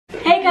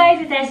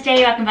guys, it's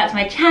SJ, welcome back to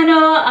my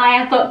channel. I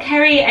have got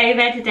Kerry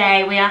over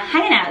today. We are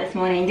hanging out this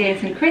morning doing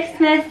some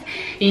Christmas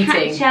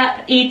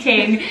catch-up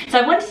eating. So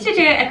I wanted to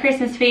do a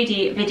Christmas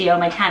foodie video on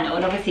my channel,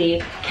 and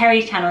obviously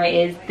Kerry's channel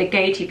is the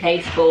go-to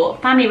place for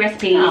family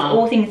recipes,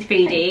 all things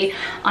foodie.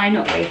 I'm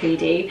not very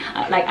foodie.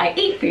 Like, I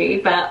eat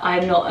food, but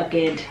I'm not a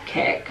good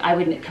cook. I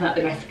wouldn't come up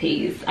with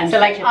recipes. I'm so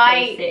like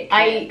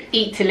I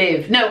eat to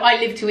live. No, I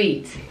live to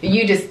eat.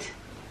 You just...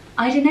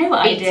 I don't know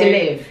what I do. Eat to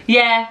live.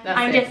 Yeah,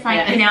 I'm just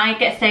like, you know,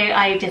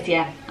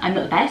 I'm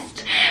not the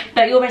best.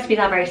 But your recipes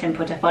are very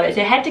simple to follow.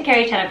 So head to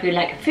Kerry's channel if you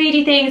like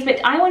foodie things.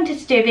 But I wanted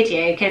to do a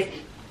video because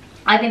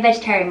I've been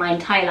vegetarian my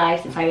entire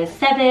life since I was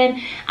 7,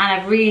 and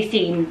I've really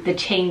seen the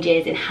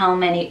changes in how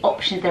many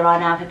options there are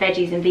now for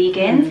veggies and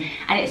vegans,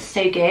 and it's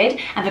so good.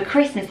 And for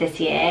Christmas this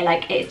year,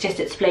 like, it's just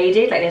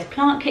exploded. Like, there's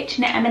Plant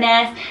Kitchen at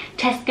M&S,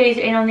 Tesco's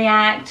are in on the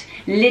act,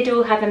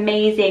 Lidl have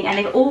amazing, and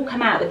they've all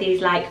come out with these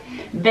like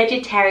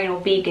vegetarian or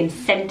vegan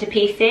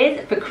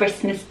centerpieces for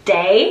Christmas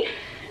Day.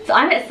 So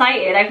I'm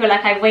excited. I feel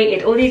like I've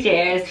waited all these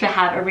years to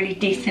have a really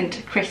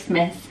decent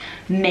Christmas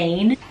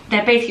main.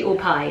 They're basically all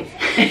pies.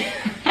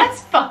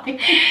 That's fine.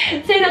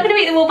 So I'm not going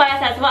to eat them all by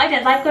ourselves. So what I've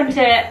done is I've gone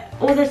to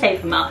all the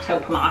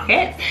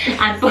supermarkets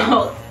and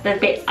bought the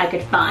bits I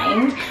could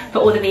find for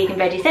all the vegan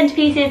veggie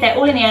centerpieces. They're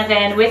all in the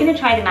oven. We're going to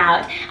try them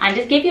out and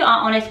just give you our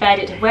honest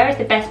verdict of where is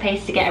the best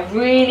place to get a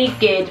really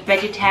good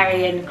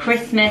vegetarian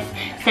Christmas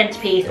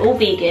centerpiece, all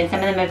vegan. Some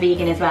of them are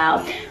vegan as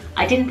well.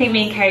 I didn't think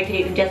me and Kerry could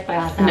eat them just by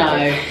ourselves.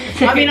 No.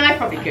 So, I mean, I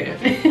probably could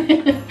have.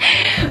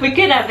 We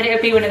could have, but it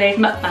would be one of those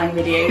mukbang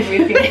videos.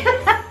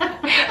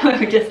 Where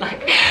we're just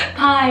like,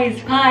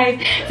 pies.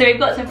 So we've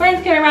got some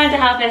friends coming around to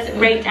help us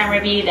rate and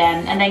review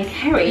them. And then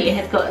Kerry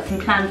has got some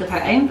plans of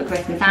her own for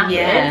Christmas afterwards.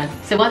 Yeah.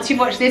 So once you've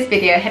watched this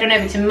video, head on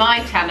over to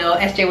my channel,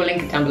 SJ will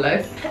link it down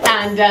below.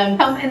 And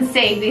come and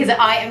see, because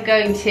I am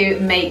going to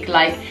make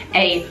like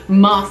a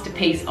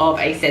masterpiece of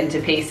a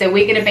centerpiece. So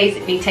we're gonna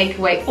basically take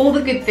away all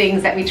the good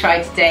things that we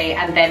tried today,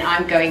 and then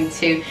I'm going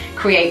to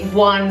create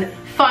one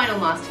final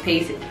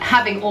masterpiece,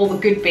 having all the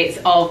good bits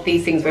of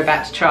these things we're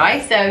about to try.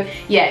 So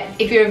yeah,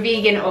 if you're a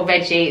vegan or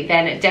veggie,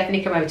 then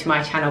definitely come over to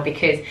my channel,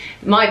 because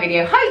my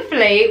video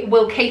hopefully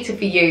will cater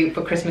for you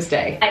for Christmas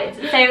Day.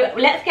 So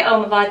let's get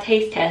on with our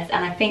taste test,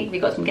 and I think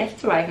we've got some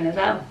guests arriving as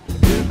well.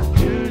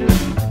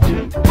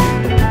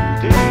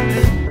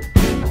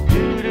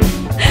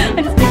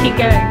 I'm just gonna keep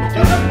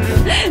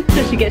going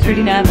so she gets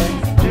really nervous.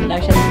 No,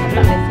 she doesn't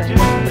have that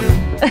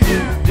this way.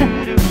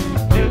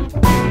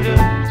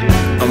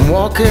 I'm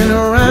walking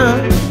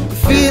around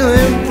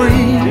feeling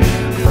free,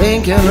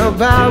 thinking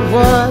about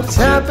what's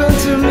happened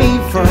to me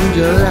from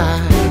July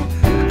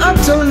up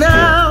till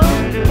now.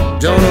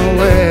 Don't know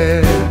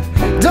where,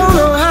 don't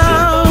know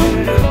how.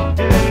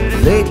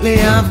 Lately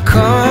I've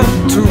come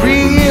to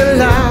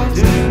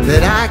realize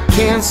that I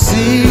can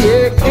see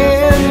it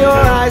in your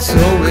eyes,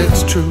 so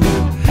it's true.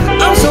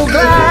 I'm so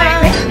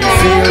glad you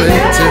feel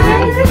it too.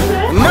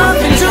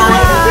 Nothing to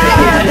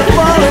hide, I'm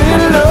falling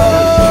in love.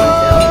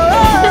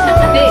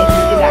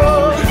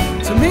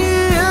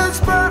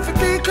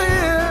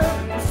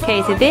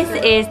 Okay, so this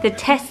is the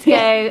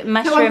Tesco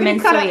mushroom and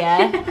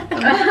soya.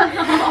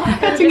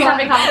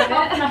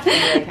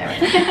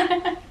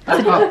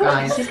 That's hot,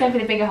 guys. She's going for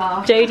the bigger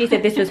half. Jodie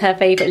said this was her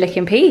favourite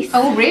looking piece.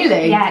 Oh,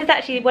 really? Yeah. This is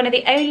actually one of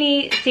the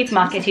only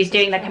supermarkets who's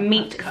doing like a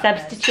meat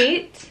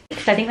substitute.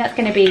 So I think that's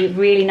going to be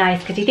really nice,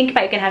 because you think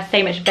about you're going to have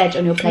so much veg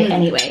on your plate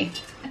anyway.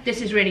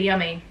 This is really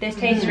yummy. This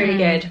tastes really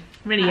good.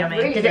 Really yummy.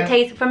 Really does it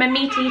taste, from a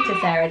meat eater,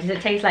 Sarah, does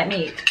it taste like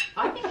meat?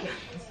 I think it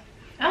does.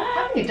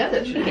 I think it does,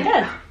 actually. It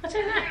does. I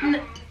don't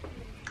know.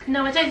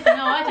 No, I don't think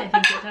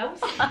it does.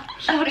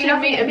 How do you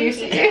meat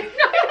abuse you?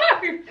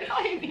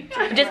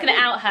 I'm just going to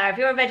out her. If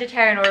you're a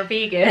vegetarian or a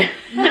vegan.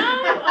 No,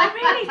 I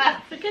really,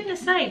 for goodness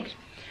sake.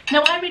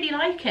 No, I really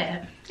like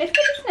it. It's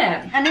good, isn't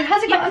it? And then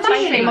has it got a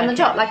mushroom on the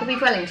top, like a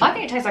beef Wellington? I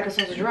think it tastes like a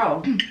sausage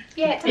roll.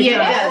 Yeah, it does.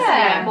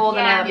 Yeah, More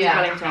than a beef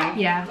Wellington.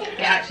 Yeah, it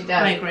actually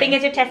does. I agree. Thing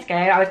is with Tesco,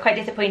 I was quite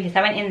disappointed. So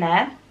I went in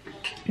there.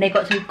 They've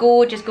got some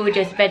gorgeous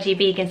veggie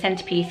vegan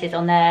centerpieces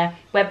on their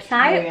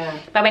website. Oh, yeah.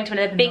 But I went to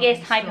one of the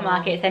biggest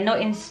hypermarkets. They're not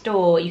in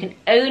store. You can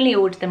only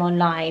order them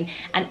online,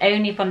 and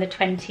only from the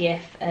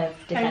 20th of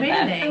December. Oh,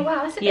 really? Oh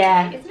wow, that's a bit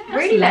yeah. late, isn't it? That's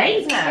really late,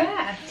 isn't it?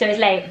 Yeah. So it's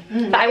late.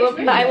 But I will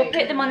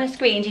put them on the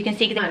screen so you can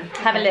see.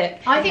 Have a look.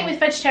 I think with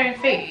vegetarian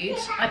food,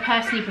 I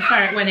personally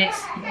prefer it when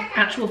it's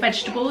actual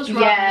vegetables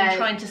rather than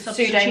trying to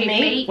substitute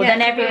meat. Well,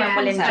 then everyone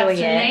will enjoy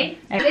it.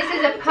 This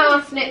is a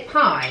parsnip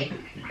pie.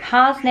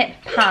 Parsnip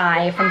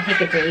pie from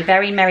Higgedy.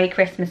 Very Merry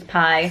Christmas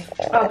pie.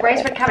 Oh,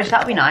 braised red cabbage,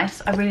 that would be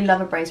nice. I really love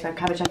a braised red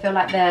cabbage. I feel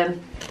like the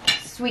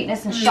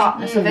sweetness and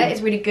sharpness of it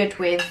is really good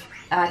with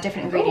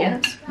different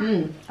ingredients.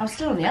 I'm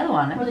still on the other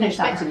one. I wasn't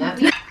expecting that.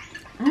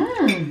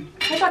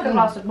 Tastes like a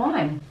glass of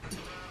wine.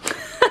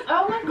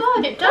 Oh my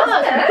god, it does.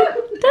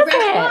 Does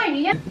it? Wine,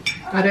 yeah.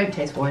 I don't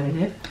taste wine in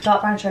it.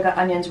 Dark brown sugar,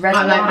 onions, red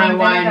I like wine, my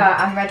wine. vinegar,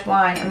 and red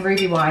wine, and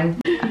ruby wine.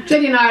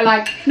 Jenny and I are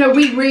like, no,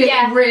 we really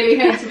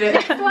hated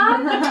it.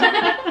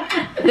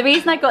 The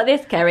reason I got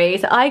this, Kerry,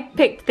 is I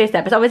picked this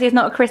up, because obviously it's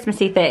not a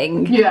Christmassy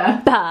thing.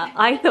 Yeah. But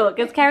I thought,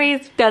 because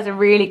Kerry does a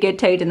really good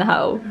toad in the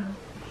hole.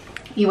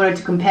 You wanted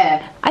to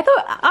compare?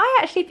 I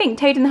actually think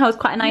toad in the hole is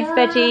quite a nice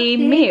veggie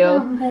meal.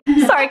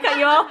 Sorry, cut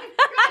you off.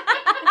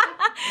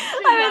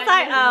 I was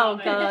like, oh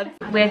god.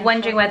 We're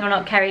wondering whether or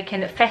not Kerry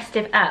can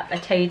festive up a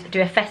toad,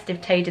 do a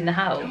festive toad in the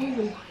hole.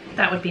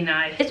 That would be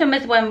nice. This one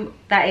was the one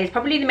that is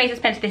probably the most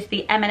expensive. This is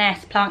the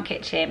M&S Plant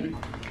Kitchen.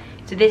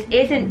 So this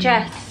isn't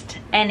just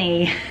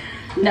any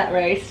nut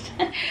roast.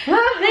 Do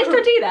they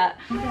still do that?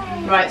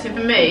 Right, so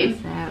for me,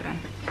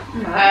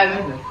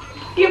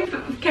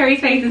 Kerry's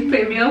face is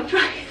putting me off.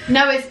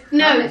 no.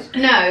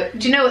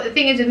 Do you know what the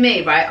thing is with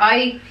me,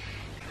 right?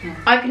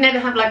 I could never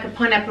have like a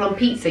pineapple on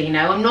pizza, you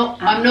know. I'm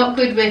not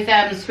good with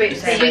sweet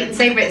and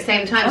savoury at the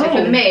same time. So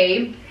for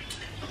me,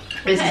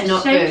 this is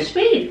not good.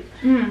 Sweet.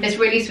 It's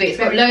really sweet. It's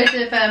got loads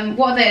of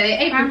what are they?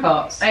 They're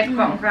apricots.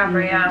 Apricot and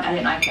cranberry, yeah. I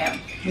didn't like it.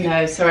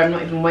 No, sorry, I'm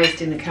not even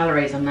wasting the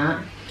calories on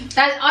that.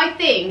 I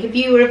think if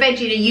you were a veggie and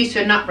you're used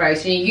to a nut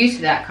roast and you're used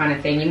to that kind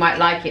of thing, you might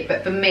like it.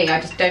 But for me, I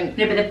just don't.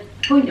 No, but the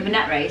point of a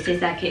nut roast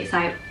is like it's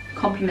like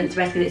complements the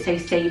rest because it's so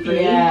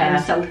savoury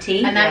and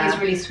salty. And that is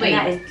really sweet.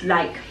 And that is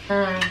like.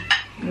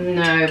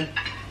 No.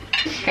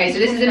 Okay, so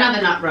this is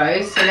another nut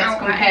roast. So let's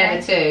compare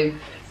the two.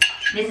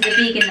 This is a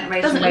vegan nut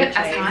roast. Doesn't look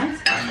as nice.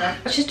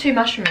 It's just too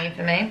mushroomy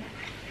for me.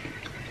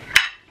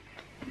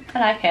 I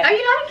like it. Oh,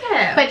 you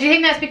like it? But do you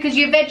think that's because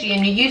you're veggie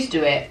and you're used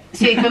to it?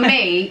 See, for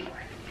me,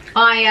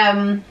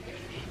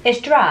 it's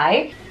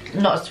dry.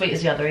 Not as sweet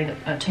as the other either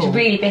at all. It's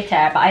really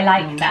bitter, but I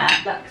like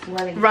that.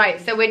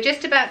 Right, so we're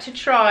just about to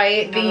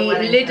try the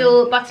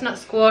Lidl butternut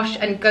squash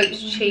and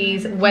goat's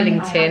cheese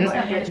Wellington.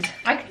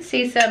 I can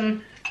see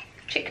some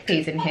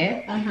chickpeas in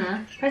here.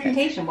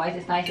 Presentation wise,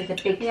 it's nice. It's a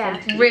big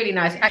Really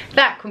nice.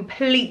 That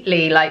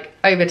completely like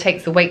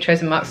overtakes the Waitrose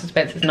and Marks and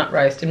Spencer's nut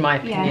roast in my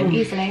opinion.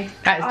 easily.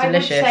 That is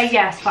delicious. I would say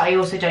yes, but I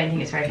also don't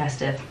think it's very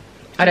festive.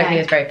 I don't think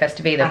it's very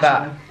festive either,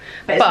 but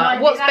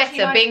what's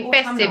better, being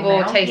festive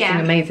or tasting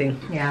amazing?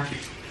 Yeah.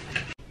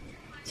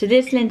 So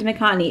this Linda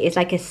McCartney is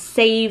like a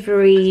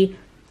savoury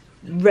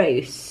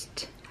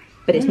roast,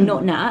 but it's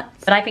not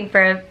nuts. But I think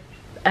for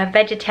a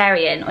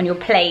vegetarian on your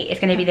plate, it's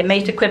going to be the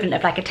most equivalent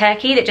of like a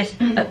turkey that just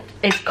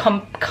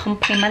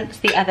complements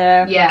the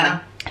other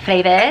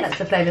flavours. That's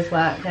the flavours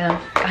work,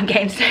 yeah. I'm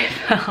getting so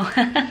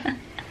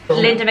full.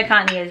 Linda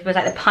McCartney was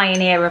like the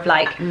pioneer of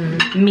like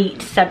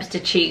meat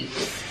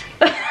substitutes.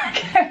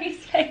 Kerry's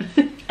face.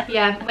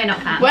 Yeah, we're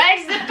not fans.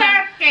 Where's the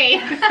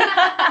turkey?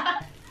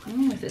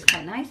 This is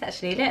quite nice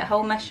actually. Look,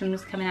 whole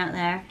mushrooms coming out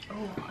there.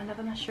 Oh, I love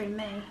a mushroom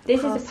me.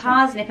 This is a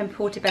parsnip and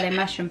portobello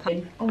mushroom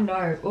pie. Oh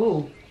no,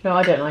 oh. No,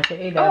 I don't like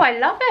it either. Oh, I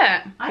love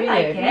it. I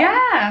like it.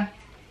 Yeah.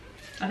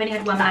 I've only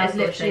had one That is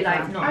mouthful literally so like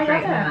far. not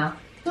great in my mouth.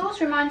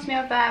 Sauce reminds me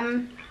of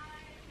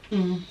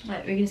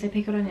Like, were you gonna say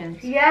pickled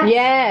onions?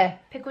 Yeah,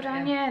 pickled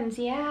onions,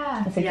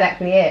 yeah. that's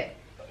exactly it.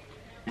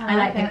 I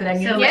like pickled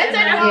onions.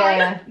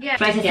 Yeah.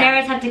 Right, so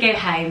Sarah's had to go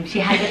home. She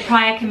had a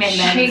prior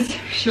commitment.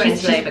 She went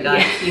to labour,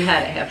 guys. You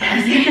heard it here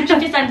first. She's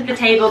just under the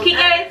table. Keep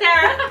going,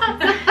 Sarah.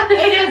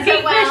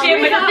 Keep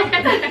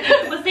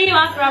pushing. We'll see you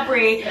after our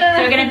brie. So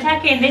we're going to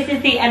tuck in. This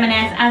is the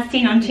M&S as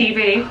seen on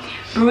TV.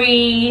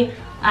 Brie.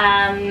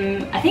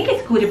 I think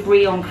it's called a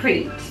brie en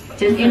croûte.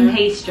 So it's in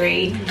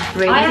pastry.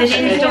 I have it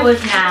in the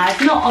stores now.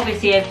 It's not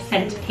obviously a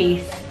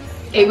centerpiece.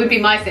 It would be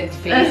my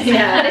centerpiece.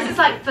 Yeah, this is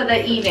like for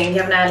the evening,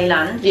 you have an early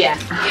lunch. Yeah.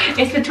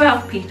 It's for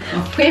 12 people.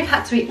 We've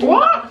had to eat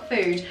all of the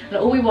food, and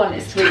all we want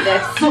is to eat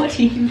this. What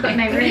do you Got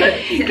no room.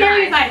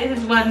 Gary's like, this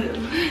is one,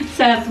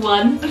 serves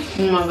one.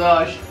 Oh my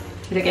gosh.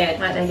 Is it good?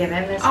 Might they give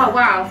him this? Oh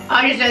wow.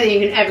 I just don't think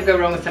you can ever go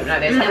wrong with something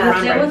like this.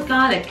 There was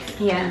garlic.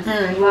 Yeah.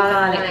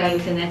 Garlic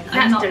cloves in this.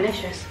 That's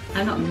delicious.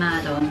 I'm not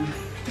mad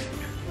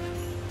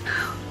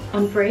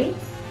On brie?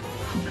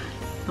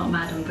 not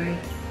mad on brie.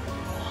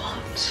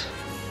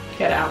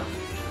 Get out.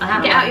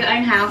 Get out your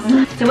own house.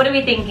 So what are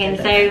we thinking?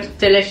 So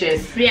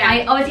Delicious. Yeah.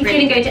 I obviously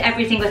couldn't go to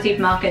every single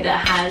supermarket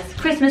that has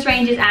Christmas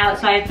ranges out,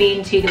 so I've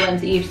been to the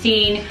ones that you've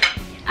seen.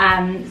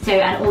 And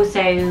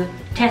also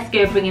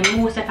Tesco are bringing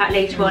more stuff out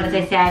later on, as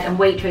I said, and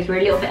Waitrose were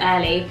a little bit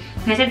early.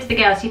 And I said to the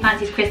girls, she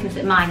fancies Christmas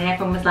at mine, and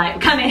everyone was like,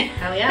 come in.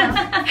 Hell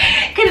yeah.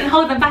 Couldn't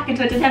hold them back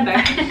until December.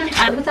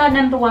 What's our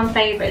 #1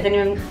 favourite? Does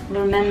anyone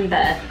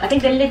remember? I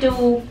think the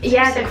Lidl.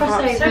 Yeah, the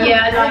crossover.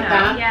 Yeah, I like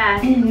that.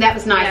 Yeah. That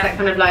was nice, that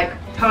kind of like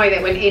pie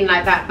that went in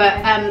like that. But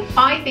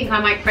I think I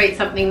might create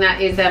something that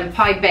is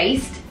pie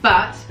based,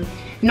 but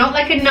not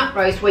like a nut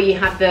roast where you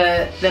have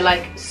the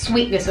like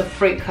sweetness of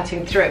fruit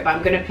cutting through it, but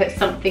I'm going to put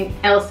something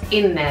else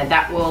in there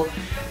that will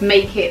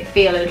make it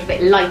feel a little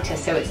bit lighter,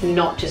 so it's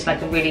not just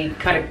like a really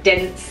kind of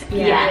dense.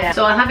 Yeah.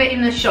 So I'll have it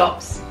in the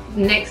shops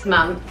next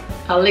month.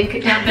 I'll link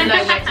it down below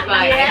where to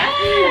buy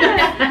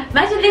it.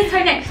 Imagine this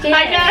time next year.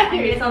 I know.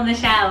 And it's on the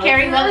shelf.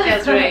 Kerry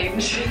Wellington's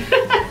range.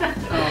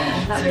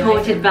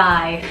 Supported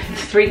by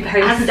 3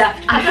 posts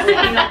stuffed.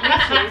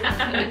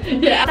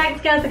 Yeah.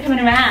 Thanks girls for coming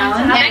around.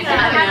 Thanks for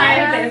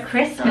having us. A bit of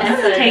Christmas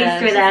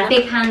taste with us.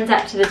 Big hands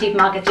up to the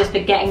supermarkets just for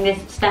getting this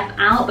stuff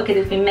out, because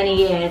it's been many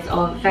years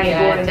of very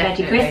boring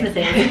veggie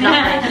Christmases.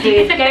 What to do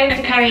is go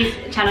to Kerry's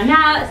channel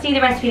now, see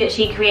the recipe that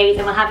she creates,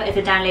 and we'll have it as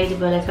a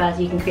downloadable as well,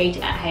 so you can create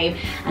it at home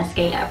and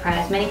scale it up for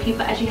as many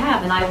people as you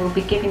have. And I will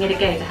be giving it a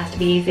go, so it has to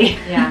be easy.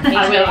 Yeah,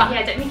 I will.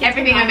 Yeah, don't make it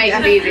Everything I make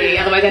is easy,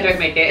 otherwise I don't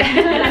make it.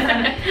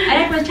 And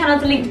everyone's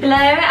channels are linked below,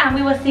 and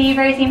we will see you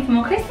very soon for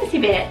more Christmassy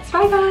bits.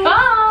 Bye bye.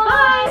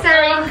 Bye.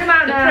 Sorry, come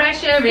out The now.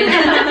 pressure is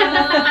on.